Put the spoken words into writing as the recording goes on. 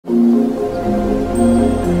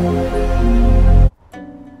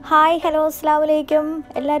Hi hello അസ്സലാമു അലൈക്കും.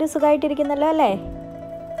 എല്ലാവരും സുഖമായിട്ടിരിക്കുന്നല്ലോ അല്ലേ?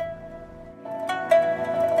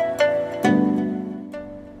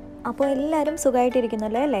 അപ്പോൾ എല്ലാവരും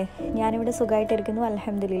സുഖമായിട്ടിരിക്കുന്നല്ലോ അല്ലേ? ഞാനിവിടെ സുഖമായിട്ടിരിക്കുന്നു,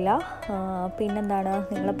 അൽഹംദുലില്ലാ. പിന്നെന്താണ്,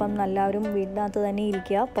 നിങ്ങളിപ്പം എല്ലാവരും വീടിനകത്ത് തന്നെ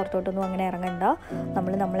ഇരിക്കുക, പുറത്തോട്ടൊന്നും അങ്ങനെ ഇറങ്ങണ്ട.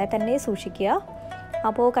 നമ്മളെ തന്നെ സൂക്ഷിക്കുക.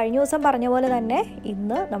 അപ്പോൾ കഴിഞ്ഞ ദിവസം പറഞ്ഞ പോലെ തന്നെ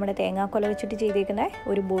ഇന്ന് നമ്മുടെ തേങ്ങാക്കൊല വെച്ചിട്ട് ചെയ്തേക്കുന്ന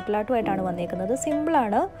ഒരു ബോട്ടിലാട്ടുമായിട്ടാണ് വന്നേക്കുന്നത്.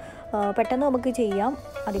 സിമ്പിളാണ്, പെട്ടെന്ന് നമുക്ക് ചെയ്യാം,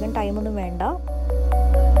 അധികം ടൈമൊന്നും വേണ്ട.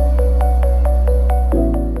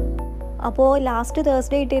 അപ്പോൾ ലാസ്റ്റ്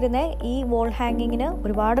തേഴ്സ്ഡേ ഇട്ടിരുന്ന ഈ വോൾ ഹാങ്ങിങ്ങിന്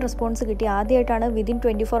ഒരുപാട് റെസ്പോൺസ് കിട്ടി. ആദ്യമായിട്ടാണ് വിതിൻ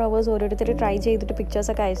 24 hours ഓരോരുത്തർ ട്രൈ ചെയ്തിട്ട്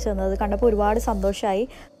പിക്ചേഴ്സൊക്കെ അയച്ചു തന്നത്. കണ്ടപ്പോൾ ഒരുപാട് സന്തോഷമായി.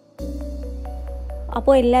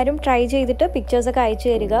 അപ്പോൾ എല്ലാവരും ട്രൈ ചെയ്തിട്ട് പിക്ചേഴ്സൊക്കെ അയച്ചു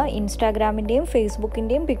തരിക. ഇൻസ്റ്റാഗ്രാമിൻ്റെയും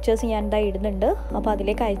ഫേസ്ബുക്കിൻ്റെയും പിക്ചേഴ്സ് ഞാൻ എന്താ ഇടുന്നുണ്ട്, അപ്പോൾ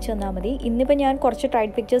അതിലേക്ക് അയച്ചു തന്നാൽ മതി. ഇന്നിപ്പോൾ ഞാൻ കുറച്ച്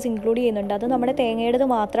ട്രൈഡ് പിക്ചേഴ്സ് ഇൻക്ലൂഡ് ചെയ്യുന്നുണ്ട്. അത് നമ്മുടെ തേങ്ങയുടേത്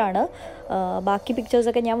മാത്രമാണ്. ബാക്കി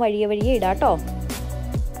പിക്ചേഴ്സൊക്കെ ഞാൻ വഴിയെ ഇടാം കേട്ടോ.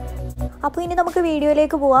 അപ്പോൾ ഇനി നമുക്ക്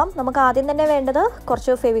വീഡിയോയിലേക്ക് പോവാം. നമുക്ക് ആദ്യം തന്നെ വേണ്ടത്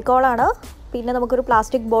കുറച്ച് ഫെവിക്കോളാണ്. പിന്നെ നമുക്കൊരു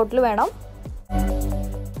പ്ലാസ്റ്റിക് ബോട്ടിൽ വേണം.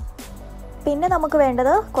 പിന്നെ നമുക്ക്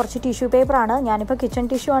വേണ്ടത് കുറച്ച് ടിഷ്യൂ പേപ്പറാണ്. ഞാനിപ്പോൾ കിച്ചൺ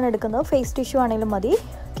ടിഷ്യൂ ആണ് എടുക്കുന്നത്. ഫേസ് ടിഷ്യൂ ആണെങ്കിലും മതി.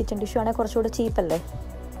 കിച്ചൺ ടിഷ്യൂ ആണെങ്കിൽ കുറച്ചുകൂടെ ചീപ്പല്ലേ.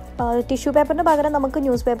 ടിഷ്യൂ പേപ്പറിന് പകരം നമുക്ക്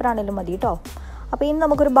ന്യൂസ് പേപ്പർ ആണെങ്കിലും മതി കേട്ടോ. അപ്പോൾ ഇനി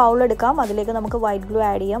നമുക്കൊരു ബൗൾ എടുക്കാം. അതിലേക്ക് നമുക്ക് വൈറ്റ് ഗ്ലൂ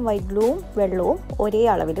ആഡ് ചെയ്യാം. വൈറ്റ് ഗ്ലൂവും വെള്ളവും ഒരേ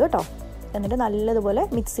അളവിൽ കേട്ടോ. എന്നിട്ട് നല്ലതുപോലെ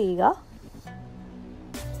മിക്സ് ചെയ്യുക.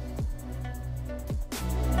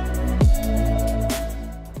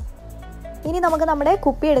 ഇനി നമുക്ക് നമ്മുടെ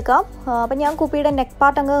കുപ്പി എടുക്കാം. അപ്പം ഞാൻ കുപ്പിയുടെ നെക്ക്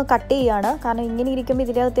പാർട്ട് അങ്ങ് കട്ട് ചെയ്യുകയാണ്. കാരണം ഇങ്ങനെ ഇരിക്കുമ്പോൾ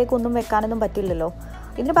ഇതിൻ്റെ അകത്തേക്ക് ഒന്നും വെക്കാനൊന്നും പറ്റില്ലല്ലോ.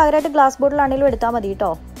 ഇതിന് പകരമായിട്ട് ഗ്ലാസ് ബോട്ടിലാണെങ്കിലും എടുത്താൽ മതി കേട്ടോ.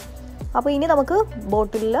 അപ്പോൾ ഇനി നമുക്ക്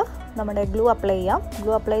ബോട്ടിലിൽ നമ്മുടെ ഗ്ലൂ അപ്ലൈ ചെയ്യാം.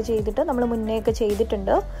 ഗ്ലൂ അപ്ലൈ ചെയ്തിട്ട് നമ്മൾ മുന്നേയൊക്കെ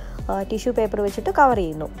ചെയ്തിട്ടുണ്ട്. ടിഷ്യൂ പേപ്പർ വെച്ചിട്ട് കവർ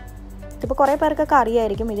ചെയ്യുന്നു. ഇതിപ്പോൾ കുറേ പേർക്കൊക്കെ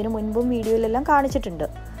അറിയായിരിക്കും, ഇതിന് മുൻപും വീഡിയോയിലെല്ലാം കാണിച്ചിട്ടുണ്ട്.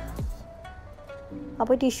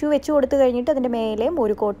 അപ്പോൾ ടിഷ്യൂ വെച്ച് കൊടുത്തു കഴിഞ്ഞിട്ട് അതിൻ്റെ മേലെയും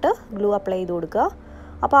ഒരു കോട്ട് ഗ്ലൂ അപ്ലൈ ചെയ്ത് കൊടുക്കുക.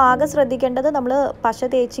 അപ്പോൾ ആകെ ശ്രദ്ധിക്കേണ്ടത്, നമ്മൾ പശ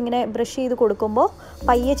തേച്ചിങ്ങനെ ബ്രഷ് ചെയ്ത് കൊടുക്കുമ്പോൾ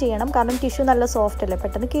പയ്യെ ചെയ്യണം. കാരണം ടിഷ്യൂ നല്ല സോഫ്റ്റ് അല്ലേ,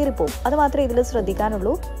 പെട്ടെന്ന് കീറിപ്പോവും. അത് മാത്രമേ ഇതിൽ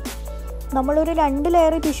ശ്രദ്ധിക്കാനുള്ളൂ. നമ്മളൊരു 2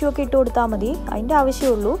 ലെയർ ടിഷ്യൂ ഒക്കെ ഇട്ട് കൊടുത്താൽ മതി, അതിൻ്റെ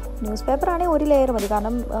ആവശ്യമുള്ളൂ. ന്യൂസ് പേപ്പർ ആണെങ്കിൽ 1 ലെയർ മതി.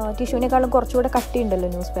 കാരണം ടിഷ്യൂവിനേക്കാളും കുറച്ചുകൂടെ കട്ടിയുണ്ടല്ലോ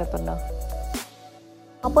ന്യൂസ് പേപ്പറിന്.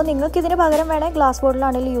 അപ്പോൾ നിങ്ങൾക്ക് ഇതിന് പകരം വേണമെങ്കിൽ ഗ്ലാസ്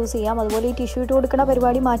ബോട്ടിലാണെങ്കിലും യൂസ് ചെയ്യാം. അതുപോലെ ഈ ടിഷ്യൂ ഇട്ട് കൊടുക്കുന്ന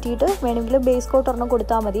പരിപാടി മാറ്റിയിട്ട് വേണമെങ്കിൽ ബേസ് കോട്ട് ഒരെണ്ണം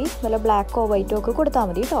കൊടുത്താൽ മതി. വല്ല ബ്ലാക്കോ വൈറ്റോ ഒക്കെ കൊടുത്താൽ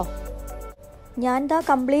മതി കേട്ടോ. ഞാൻ ഇതാ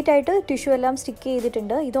കംപ്ലീറ്റ് ആയിട്ട് ടിഷ്യൂ എല്ലാം സ്റ്റിക്ക്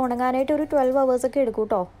ചെയ്തിട്ടുണ്ട്. ഇത് ഉണങ്ങാനായിട്ട് ഒരു 12 hours ഒക്കെ എടുക്കും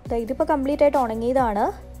കേട്ടോ. ഇതിപ്പോൾ കംപ്ലീറ്റ് ആയിട്ട് ഉണങ്ങിയതാണ്.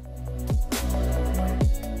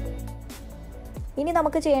 ഇനി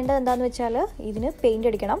നമുക്ക് ചെയ്യേണ്ടത് എന്താണെന്ന് വെച്ചാൽ, ഇതിന് പെയിൻ്റ്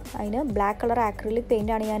അടിക്കണം. അതിന് ബ്ലാക്ക് കളർ ആക്രിലിക്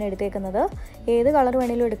പെയിൻ്റാണ് ഞാൻ എടുത്തേക്കുന്നത്. ഏത് കളർ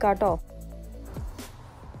വേണമെങ്കിലും എടുക്കാം കേട്ടോ.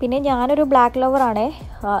 പിന്നെ ഞാനൊരു ബ്ലാക്ക് ലവറാണേ.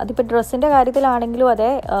 അതിപ്പോൾ ഡ്രസ്സിൻ്റെ കാര്യത്തിലാണെങ്കിലും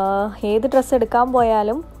അതെ, ഏത് ഡ്രസ്സ് എടുക്കാൻ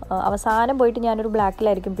പോയാലും അവസാനം പോയിട്ട് ഞാനൊരു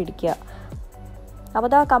ബ്ലാക്കിലായിരിക്കും പിടിക്കുക. അപ്പോൾ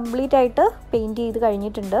അത് കംപ്ലീറ്റ് ആയിട്ട് പെയിൻറ്റ് ചെയ്ത്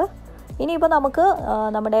കഴിഞ്ഞിട്ടുണ്ട്. ഇനിയിപ്പോൾ നമുക്ക്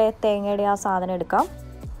നമ്മുടെ തേങ്ങയുടെ ആ സാധനം എടുക്കാം.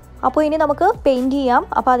 അപ്പോൾ ഇനി നമുക്ക് പെയിൻറ്റ് ചെയ്യാം.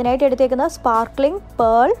 അപ്പോൾ അതിനായിട്ട് എടുത്തേക്കുന്ന സ്പാർക്ലിംഗ്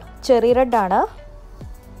പേൾ ചെറി റെഡാണ്.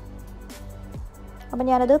 അപ്പോൾ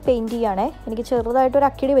ഞാനത് പെയിൻറ്റ് ചെയ്യുകയാണേ. എനിക്ക് ചെറുതായിട്ടൊരു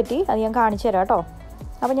അക്കിടി പറ്റി, അത് ഞാൻ കാണിച്ചു തരാം കേട്ടോ.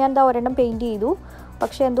 അപ്പോൾ ഞാൻ എന്താ ഒരെണ്ണം പെയിൻറ്റ് ചെയ്തു.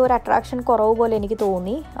 പക്ഷേ എന്തോ ഒരു അട്രാക്ഷൻ കുറവ് പോലെ എനിക്ക്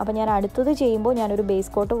തോന്നി. അപ്പോൾ ഞാൻ അടുത്തത് ചെയ്യുമ്പോൾ ഞാനൊരു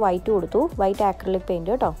ബേസ് കോട്ട് വൈറ്റ് കൊടുത്തു. വൈറ്റ് ആക്രിലിക്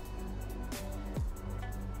പെയിൻറ്റ് കേട്ടോ.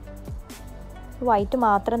 വൈറ്റ്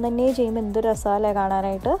മാത്രം തന്നെ ചെയ്യുമ്പോൾ എന്തൊരു രസമല്ലേ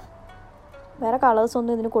കാണാനായിട്ട്. വേറെ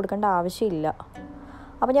കളേഴ്സൊന്നും ഇതിന് കൊടുക്കേണ്ട ആവശ്യമില്ല.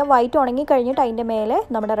 അപ്പോൾ ഞാൻ വൈറ്റ് ഉണങ്ങി കഴിഞ്ഞിട്ട് അതിൻ്റെ മേലെ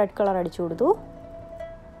നമ്മുടെ റെഡ് കളർ അടിച്ചു കൊടുത്തു.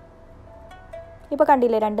 ഇപ്പോൾ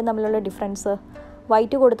കണ്ടില്ലേ രണ്ടും തമ്മിലുള്ള ഡിഫറൻസ്.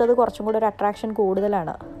 വൈറ്റ് കൊടുത്തത് കുറച്ചും കൂടെ ഒരു അട്രാക്ഷൻ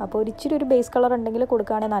കൂടുതലാണ്. അപ്പോൾ ഇച്ചിരി ഒരു ബേസ് കളർ ഉണ്ടെങ്കിൽ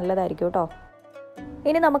കൊടുക്കുകയാണെങ്കിൽ നല്ലതായിരിക്കും കേട്ടോ.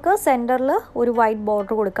 ഇനി നമുക്ക് സെൻറ്ററിൽ ഒരു വൈറ്റ്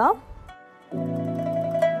ബോർഡർ കൊടുക്കാം.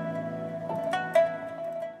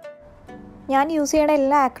 ഞാൻ യൂസ് ചെയ്യണ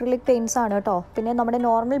എല്ലാ ആക്രിലിക് പെയിൻറ്റ്സ് ആണ് കേട്ടോ. പിന്നെ നമ്മുടെ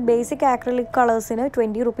നോർമൽ ബേസിക് ആക്രിലിക് കളേഴ്സിന്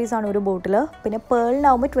 20 rupees ആണ് ഒരു ബോട്ടിൽ. പിന്നെ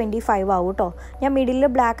പേളിനാവുമ്പോൾ 25 ആവും കേട്ടോ. ഞാൻ മിഡിലിൽ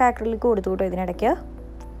ബ്ലാക്ക് ആക്രിലിക് കൊടുത്തു കേട്ടോ ഇതിനിടയ്ക്ക്.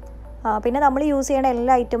 പിന്നെ നമ്മൾ യൂസ് ചെയ്യണ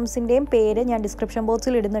എല്ലാ ഐറ്റംസിൻ്റെയും പേര് ഞാൻ ഡിസ്ക്രിപ്ഷൻ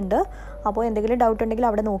ബോക്സിൽ ഇടുന്നുണ്ട്. അപ്പോൾ എന്തെങ്കിലും ഡൗട്ട് ഉണ്ടെങ്കിൽ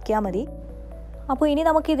അവിടെ നോക്കിയാൽ മതി. അപ്പോൾ ഇനി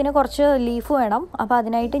നമുക്ക് ഇതിന് കുറച്ച് ലീഫ് വേണം. അപ്പോൾ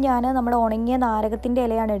അതിനായിട്ട് ഞാൻ നമ്മുടെ ഉണങ്ങിയ നാരകത്തിൻ്റെ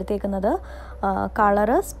ഇലയാണ് എടുത്തേക്കുന്നത്.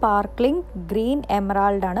 Colour sparkling green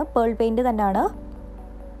എമറാൾഡാണ്. Pearl paint തന്നെയാണ്.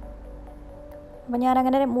 അപ്പോൾ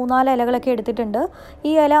ഞാനങ്ങനെ 3-4 ഇലകളൊക്കെ എടുത്തിട്ടുണ്ട്.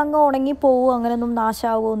 ഈ ഇല അങ്ങ് ഉണങ്ങി പോവുമോ, അങ്ങനെയൊന്നും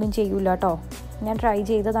നാശമാവുമോ ഒന്നും ചെയ്യില്ല കേട്ടോ. ഞാൻ ട്രൈ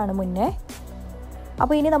ചെയ്തതാണ് മുന്നേ.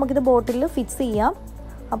 അപ്പോൾ ഇനി നമുക്കിത് ബോട്ടിലിൽ ഫിക്സ് ചെയ്യാം.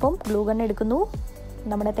 അപ്പം ഗ്ലൂ ഗൺ എടുക്കുന്നു.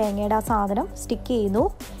 നമ്മുടെ തേങ്ങയുടെ ആ സാധനം സ്റ്റിക്ക് ചെയ്യുന്നു.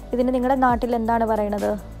 ഇതിന് നിങ്ങളുടെ നാട്ടിൽ എന്താണ്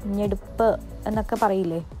പറയണത്? ഞെടുപ്പ് എന്നൊക്കെ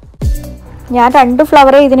പറയില്ലേ? ഞാൻ 2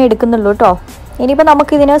 ഫ്ലവറേ ഇതിന് എടുക്കുന്നുള്ളൂ കേട്ടോ. ഇനിയിപ്പോൾ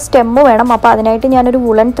നമുക്കിതിന് സ്റ്റെമ്മ് വേണം. അപ്പോൾ അതിനായിട്ട് ഞാനൊരു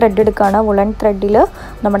വുളൻ ത്രെഡ് എടുക്കുകയാണ്. വുളൻ ത്രെഡിൽ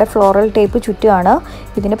നമ്മുടെ ഫ്ലോറൽ ടേപ്പ് ചുറ്റുകയാണ്.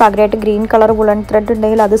 ഇതിന് പകരമായിട്ട് ഗ്രീൻ കളർ വുളൻ ത്രെഡ്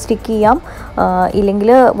ഉണ്ടെങ്കിൽ അത് സ്റ്റിക്ക് ചെയ്യാം. ഇല്ലെങ്കിൽ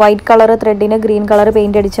white colour ത്രെഡിന് green colour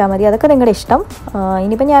paint അടിച്ചാൽ മതി. അതൊക്കെ നിങ്ങളുടെ ഇഷ്ടം.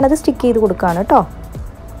 ഇനിയിപ്പോൾ ഞാനത് സ്റ്റിക്ക് ചെയ്ത് കൊടുക്കുകയാണ് കേട്ടോ.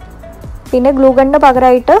 പിന്നെ ഗ്ലൂ ഗണ്ണിന്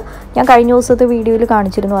പകരമായിട്ട് ഞാൻ കഴിഞ്ഞ ദിവസത്തെ വീഡിയോയിൽ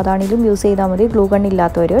കാണിച്ചിരുന്നു, അതാണെങ്കിലും യൂസ് ചെയ്താൽ മതി ഗ്ലൂ ഗണ്ണ്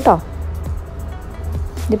ഇല്ലാത്തവർ കേട്ടോ.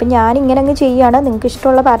 ഇതിപ്പോൾ ഞാൻ ഇങ്ങനെ അങ്ങ് ചെയ്യുകയാണ്, നിങ്ങൾക്ക്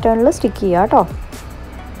ഇഷ്ടമുള്ള പാറ്റേണിൽ സ്റ്റിക്ക് ചെയ്യുക കേട്ടോ.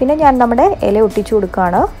 പിന്നെ ഞാൻ നമ്മുടെ ഇല ഒട്ടിച്ചു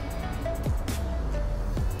കൊടുക്കുകയാണ്.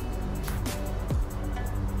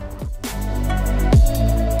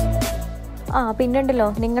 പിന്നെ ഉണ്ടല്ലോ,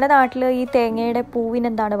 നിങ്ങളുടെ നാട്ടിൽ ഈ തേങ്ങയുടെ പൂവിന്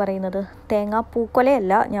എന്താണ് പറയുന്നത്? തേങ്ങ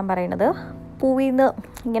പൂക്കൊലയല്ല ഞാൻ പറയുന്നത്, പൂവിൽ നിന്ന്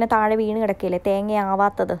ഇങ്ങനെ താഴെ വീണ് കിടക്കില്ലേ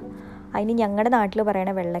തേങ്ങയാവാത്തത്, അതിന് ഞങ്ങളുടെ നാട്ടിൽ പറയണ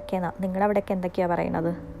വെള്ളക്കേന്നാണ്. നിങ്ങളുടെ അവിടെയൊക്കെ എന്തൊക്കെയാണ്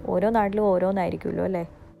പറയുന്നത്? ഓരോ നാട്ടിലും ഓരോന്നായിരിക്കുമല്ലോ അല്ലേ.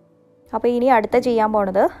 അപ്പോൾ ഇനി അടുത്ത ചെയ്യാൻ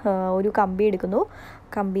പോണത്, ഒരു കമ്പി എടുക്കുന്നു,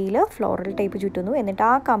 കമ്പിയിൽ ഫ്ലോറൽ ടൈപ്പ് ചുറ്റുന്നു, എന്നിട്ട്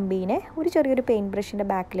ആ കമ്പീനെ ഒരു ചെറിയൊരു പെയിൻറ്റ് ബ്രഷിൻ്റെ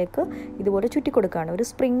ബാക്കിലേക്ക് ഇതുപോലെ ചുറ്റി കൊടുക്കുകയാണ്. ഒരു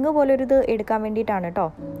സ്പ്രിങ് പോലെ ഒരു ഇത് എടുക്കാൻ വേണ്ടിയിട്ടാണ് കേട്ടോ.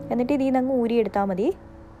 എന്നിട്ട് ഇതിൽ നിന്ന് അങ്ങ് ഊരിയെടുത്താൽ മതി.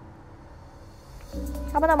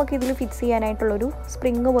 അപ്പോൾ നമുക്കിതിൽ ഫിക്സ് ചെയ്യാനായിട്ടുള്ളൊരു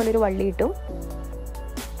സ്പ്രിങ് പോലൊരു വള്ളി കിട്ടും.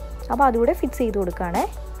 അപ്പോൾ അതുകൂടെ ഫിക്സ് ചെയ്ത് കൊടുക്കുകയാണേ.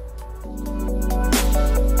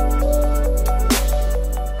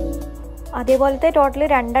 അതേപോലത്തെ ടോട്ടൽ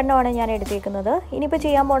 2 എണ്ണമാണ് ഞാൻ എടുത്തേക്കുന്നത്. ഇനിയിപ്പോൾ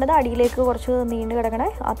ചെയ്യാൻ പോകുന്നത് അടിയിലേക്ക് കുറച്ച് നീണ്ടു കിടക്കണേ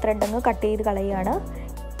ആ ത്രെഡ് അങ്ങ് കട്ട് ചെയ്ത് കളയുകയാണ്.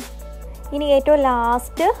 ഇനി ഏറ്റവും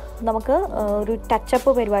ലാസ്റ്റ് നമുക്ക് ഒരു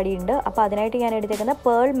ടച്ചപ്പ് പരിപാടിയുണ്ട്. അപ്പോൾ അതിനായിട്ട് ഞാൻ എടുത്തേക്കുന്നത്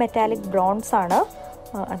പേൾ മെറ്റാലിക് ബ്രോൺസ് ആണ്.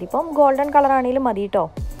 അതിപ്പം ഗോൾഡൻ കളറാണെങ്കിലും മതി കേട്ടോ.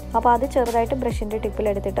 അപ്പോൾ അത് ചെറുതായിട്ട് ബ്രഷിൻ്റെ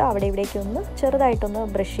ടിപ്പിലെടുത്തിട്ട് അവിടെ ഇവിടേക്കൊന്ന് ചെറുതായിട്ടൊന്ന്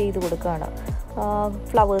ബ്രഷ് ചെയ്ത് കൊടുക്കുകയാണ്.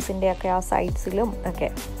 ഫ്ലവേഴ്സിൻ്റെ ഒക്കെ ആ സൈഡ്സിലും ഒക്കെ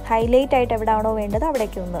ഹൈലൈറ്റ് ആയിട്ട് എവിടെയാണോ വേണ്ടത്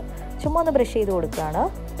അവിടേക്കൊന്ന് ചുമ്മാ ഒന്ന് ബ്രഷ് ചെയ്ത് കൊടുക്കുകയാണ്.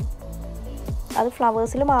 അത്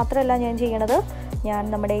ഫ്ലവേഴ്സിൽ മാത്രമല്ല ഞാൻ ചെയ്യണത്, ഞാൻ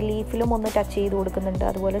നമ്മുടെ ലീഫിലും ഒന്ന് ടച്ച് ചെയ്ത് കൊടുക്കുന്നുണ്ട്,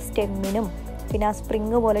 അതുപോലെ സ്റ്റെമ്മിനും പിന്നെ ആ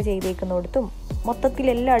സ്പ്രിങ് പോലെ ചെയ്തേക്കുന്നിടത്തും മൊത്തത്തിൽ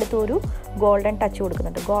എല്ലായിടത്തും ഒരു ഗോൾഡൻ ടച്ച്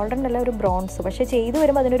കൊടുക്കുന്നുണ്ട്. ഗോൾഡൻ അല്ല, ഒരു ബ്രോൺസ്, പക്ഷേ ചെയ്തു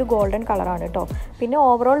വരുമ്പോൾ അതിനൊരു ഗോൾഡൻ കളറാണ് കേട്ടോ. പിന്നെ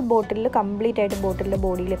ഓവറോൾ ബോട്ടിലിൽ കംപ്ലീറ്റ് ആയിട്ട് ബോട്ടിലിൻ്റെ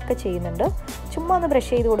ബോഡിയിലൊക്കെ ചെയ്യുന്നുണ്ട്. ചുമ്മാ ഒന്ന്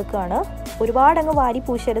ബ്രഷ് ചെയ്ത് കൊടുക്കുകയാണ്. ഒരുപാടങ്ങ് വാരി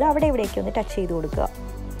പൂശരുത്, അവിടെ ഇവിടേക്ക് ഒന്ന് ടച്ച് ചെയ്ത് കൊടുക്കുക.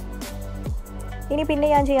 ഇനി പിന്നെ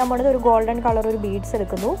ഞാൻ ചെയ്യാൻ പോകുന്നത് ഒരു ഗോൾഡൻ കളർ ഒരു ബീഡ്സ്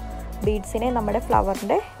എടുക്കുന്നു. ബീഡ്സിനെ നമ്മുടെ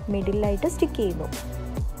ഫ്ലവറിൻ്റെ മിഡിലായിട്ട് സ്റ്റിക്ക് ചെയ്യുന്നു.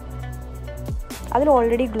 അതിൽ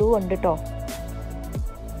ഓൾറെഡി ഗ്ലൂ ഉണ്ട് കേട്ടോ.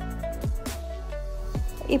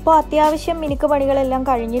 ഇപ്പോൾ അത്യാവശ്യം മിനുക്ക് പണികളെല്ലാം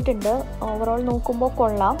കഴിഞ്ഞിട്ടുണ്ട്. ഓവറോൾ നോക്കുമ്പോൾ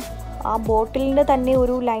കൊള്ളാം. ആ ബോട്ടിലിൻ്റെ തന്നെ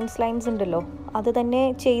ഒരു ലൈൻസ് ഉണ്ടല്ലോ, അത് തന്നെ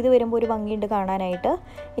ചെയ്ത് വരുമ്പോൾ ഒരു ഭംഗിയുണ്ട് കാണാനായിട്ട്.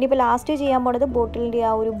 ഇനിയിപ്പോൾ ലാസ്റ്റ് ചെയ്യാൻ പോണത് ബോട്ടിലിൻ്റെ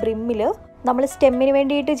ആ ഒരു ബ്രിമ്മിൽ നമ്മൾ സ്റ്റെമ്മിന്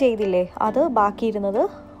വേണ്ടിയിട്ട് ചെയ്തില്ലേ, അത് ബാക്കിയിരുന്നത്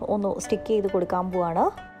ഒന്ന് സ്റ്റിക്ക് ചെയ്ത് കൊടുക്കാൻ പോവാണ്.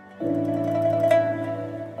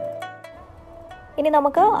 ഇനി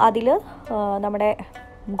നമുക്ക് അതിൽ നമ്മുടെ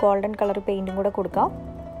ഗോൾഡൻ കളർ പെയിൻറ്റും കൂടെ കൊടുക്കാം.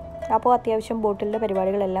 അപ്പോൾ അത്യാവശ്യം ബോട്ടിലിൻ്റെ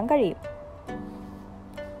പരിപാടികളെല്ലാം കഴിയും.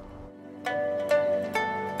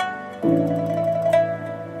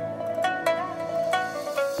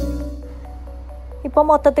 ഇപ്പോൾ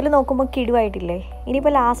മൊത്തത്തിൽ നോക്കുമ്പോൾ കിടുവായിട്ടില്ലേ.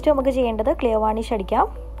 ഇനിയിപ്പോൾ ലാസ്റ്റ് നമുക്ക് ചെയ്യേണ്ടത് ക്ലിയർ വാണിഷ് അടിക്കാം.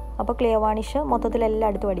 അപ്പോൾ ക്ലിയർ വാണിഷ് മൊത്തത്തിൽ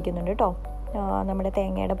എല്ലായിടത്തും അടിക്കുന്നുണ്ട് കേട്ടോ. നമ്മുടെ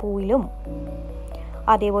തേങ്ങയുടെ പൂവിലും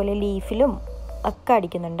അതേപോലെ ലീഫിലും ഒക്കെ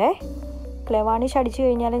അടിക്കുന്നുണ്ട്. ക്ലിയർ വാണിഷ് അടിച്ചു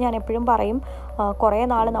കഴിഞ്ഞാൽ ഞാൻ എപ്പോഴും പറയും, കുറേ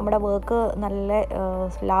നാൾ നമ്മുടെ വർക്ക് നല്ല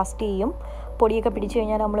ലാസ്റ്റ് ചെയ്യും. പൊടിയൊക്കെ പിടിച്ചു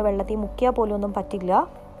കഴിഞ്ഞാൽ നമ്മൾ വെള്ളത്തിൽ മുക്കിയാൽ പോലും ഒന്നും പറ്റില്ല.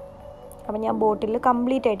 അപ്പം ഞാൻ ബോട്ടിൽ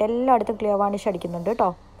കംപ്ലീറ്റ് ആയിട്ട് എല്ലായിടത്തും ക്ലിയർ വാണിഷ് അടിക്കുന്നുണ്ട് കേട്ടോ.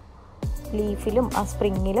 ലീഫിലും ആ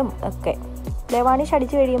സ്പ്രിങ്ങിലും ഒക്കെ ക്ലിയർ വാണിഷ്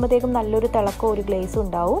അടിച്ച് കഴിയുമ്പോഴത്തേക്കും നല്ലൊരു തിളക്കവും ഒരു ഗ്ലേസും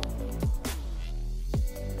ഉണ്ടാവും.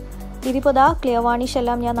 ഇതിപ്പോൾ ദാ ക്ലിയർ വാണിഷ്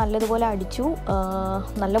എല്ലാം ഞാൻ നല്ലതുപോലെ അടിച്ചു.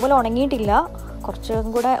 നല്ലപോലെ ഉണങ്ങിയിട്ടില്ല,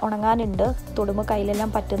 കുറച്ചും കൂടെ ഉണങ്ങാനുണ്ട്. തൊടുമ്പോൾ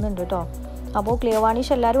കയ്യിലെല്ലാം പറ്റുന്നുണ്ട് കേട്ടോ. അപ്പോൾ ക്ലിയർ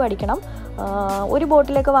വാണിഷ് എല്ലാവരും അടിക്കണം. ഒരു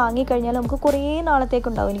ബോട്ടിലൊക്കെ വാങ്ങിക്കഴിഞ്ഞാൽ നമുക്ക് കുറേ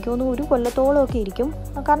നാളത്തേക്കുണ്ടാവും. എനിക്ക് തോന്നുന്നു 1 കൊല്ലത്തോളമൊക്കെ ഇരിക്കും,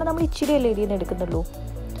 കാരണം നമ്മൾ ഇച്ചിരിയല്ലേ ഇതിൽ നിന്ന് എടുക്കുന്നുള്ളൂ.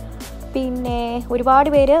 പിന്നെ ഒരുപാട്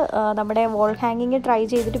പേര് നമ്മുടെ വോൾ ഹാങ്ങിങ് ട്രൈ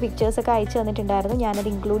ചെയ്തിട്ട് പിക്ചേഴ്സൊക്കെ അയച്ചു തന്നിട്ടുണ്ടായിരുന്നു. ഞാനത്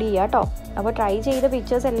ഇൻക്ലൂഡ് ചെയ്യാം കേട്ടോ. അപ്പോൾ ട്രൈ ചെയ്ത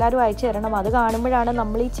പിക്ചേഴ്സ് എല്ലാവരും അയച്ചു തരണം. അത് കാണുമ്പോഴാണ്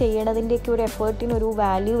നമ്മൾ ഈ ചെയ്യണതിൻ്റെയൊക്കെ ഒരു എഫേർട്ടിനൊരു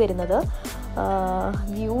വാല്യൂ വരുന്നത്.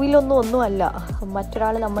 വ്യൂവിലൊന്നുമല്ല,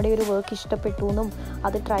 മറ്റൊരാൾ നമ്മുടെ ഒരു വർക്ക് ഇഷ്ടപ്പെട്ടു എന്നും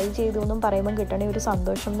അത് ട്രൈ ചെയ്തു എന്നും പറയുമ്പം കിട്ടണ ഒരു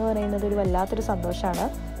സന്തോഷം എന്ന് പറയുന്നത് ഒരു വല്ലാത്തൊരു സന്തോഷമാണ്.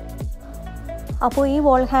 അപ്പോൾ ഈ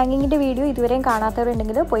വോൾ ഹാങ്ങിങ്ങിൻ്റെ വീഡിയോ ഇതുവരെയും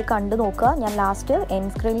കാണാത്തവരുണ്ടെങ്കിൽ പോയി കണ്ടു നോക്കുക. ഞാൻ ലാസ്റ്റ്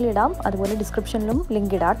എൻഡ് സ്ക്രീനിൽ ഇടാം, അതുപോലെ ഡിസ്ക്രിപ്ഷനിലും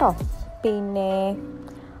ലിങ്ക് ഇടാം കേട്ടോ. പിന്നെ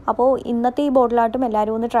അപ്പോൾ ഇന്നത്തെ ഈ ബോട്ടിലാട്ടും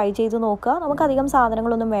എല്ലാവരും ഒന്ന് ട്രൈ ചെയ്ത് നോക്കുക. നമുക്കധികം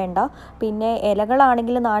സാധനങ്ങളൊന്നും വേണ്ട. പിന്നെ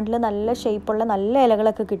ഇലകളാണെങ്കിൽ നാട്ടിൽ നല്ല ഷേപ്പുള്ള നല്ല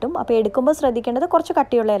ഇലകളൊക്കെ കിട്ടും. അപ്പോൾ എടുക്കുമ്പോൾ ശ്രദ്ധിക്കേണ്ടത് കുറച്ച്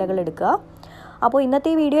കട്ടിയുള്ള ഇലകൾ എടുക്കുക. അപ്പോൾ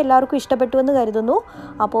ഇന്നത്തെ ഈ വീഡിയോ എല്ലാവർക്കും ഇഷ്ടപ്പെട്ടു എന്ന് കരുതുന്നു.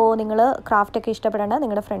 അപ്പോൾ നിങ്ങൾ ക്രാഫ്റ്റൊക്കെ ഇഷ്ടപ്പെടേണ്ട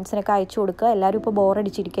നിങ്ങളുടെ ഫ്രണ്ട്സിനൊക്കെ അയച്ചു കൊടുക്കുക. എല്ലാവരും ഇപ്പോൾ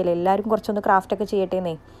ബോറടിച്ചിരിക്കുകയല്ലേ, എല്ലാവരും കുറച്ചൊന്ന് ക്രാഫ്റ്റൊക്കെ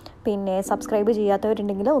ചെയ്യട്ടേന്നേ. പിന്നെ സബ്സ്ക്രൈബ്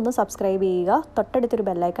ചെയ്യാത്തവരുണ്ടെങ്കിൽ ഒന്ന് സബ്സ്ക്രൈബ് ചെയ്യുക. തൊട്ടടുത്തൊരു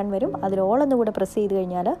ബെല്ലൈക്കൺ വരും, അതിൽ ഓളൊന്നും കൂടെ പ്രസ് ചെയ്ത്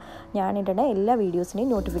കഴിഞ്ഞാൽ ഞാൻ ഇടുന്ന എല്ലാ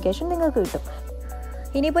വീഡിയോസിൻ്റെയും നോട്ടിഫിക്കേഷൻ നിങ്ങൾക്ക് കിട്ടും.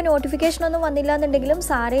 ഇനിയിപ്പോൾ നോട്ടിഫിക്കേഷനൊന്നും വന്നില്ല എന്നുണ്ടെങ്കിലും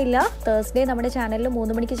സാരമില്ല. തേഴ്സ്ഡേ നമ്മുടെ ചാനലിൽ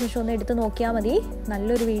 3 മണിക്ക് ശേഷം ഒന്ന് എടുത്ത് നോക്കിയാൽ മതി.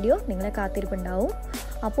 നല്ലൊരു വീഡിയോ നിങ്ങളെ കാത്തിരിപ്പുണ്ടാവും.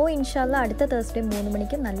 അപ്പോൾ ഇൻഷാല്ലാ അടുത്ത തേഴ്സ്ഡേ 3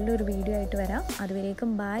 മണിക്ക് നല്ലൊരു വീഡിയോ ആയിട്ട് വരാം.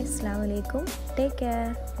 അതുവരേക്കും ബൈ, അസ്സലാമു അലൈക്കും, take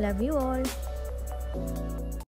care, love you all.